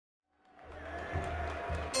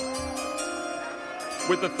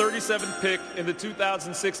With the 37th pick in the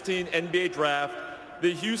 2016 NBA Draft,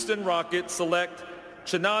 the Houston Rockets select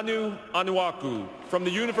Chinanu Onuaku from the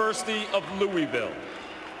University of Louisville.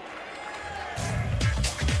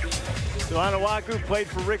 So Onuaku played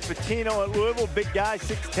for Rick Pitino at Louisville. Big guy,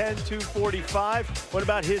 6'10", 245. What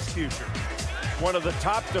about his future? One of the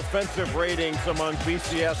top defensive ratings among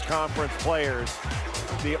BCS conference players.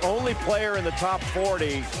 The only player in the top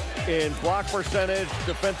 40 in block percentage,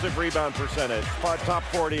 defensive rebound percentage. Top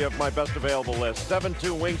 40 of my best available list.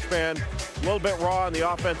 7'2" wingspan, a little bit raw on the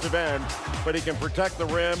offensive end, but he can protect the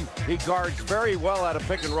rim. He guards very well out of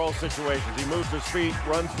pick and roll situations. He moves his feet,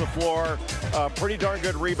 runs the floor, pretty darn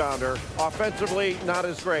good rebounder. Offensively, not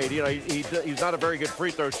as great. You know, he's not a very good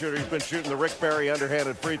free throw shooter. He's been shooting the Rick Barry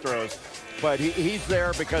underhanded free throws. But he's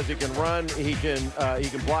there because he can run, he can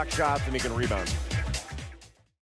block shots, and he can rebound.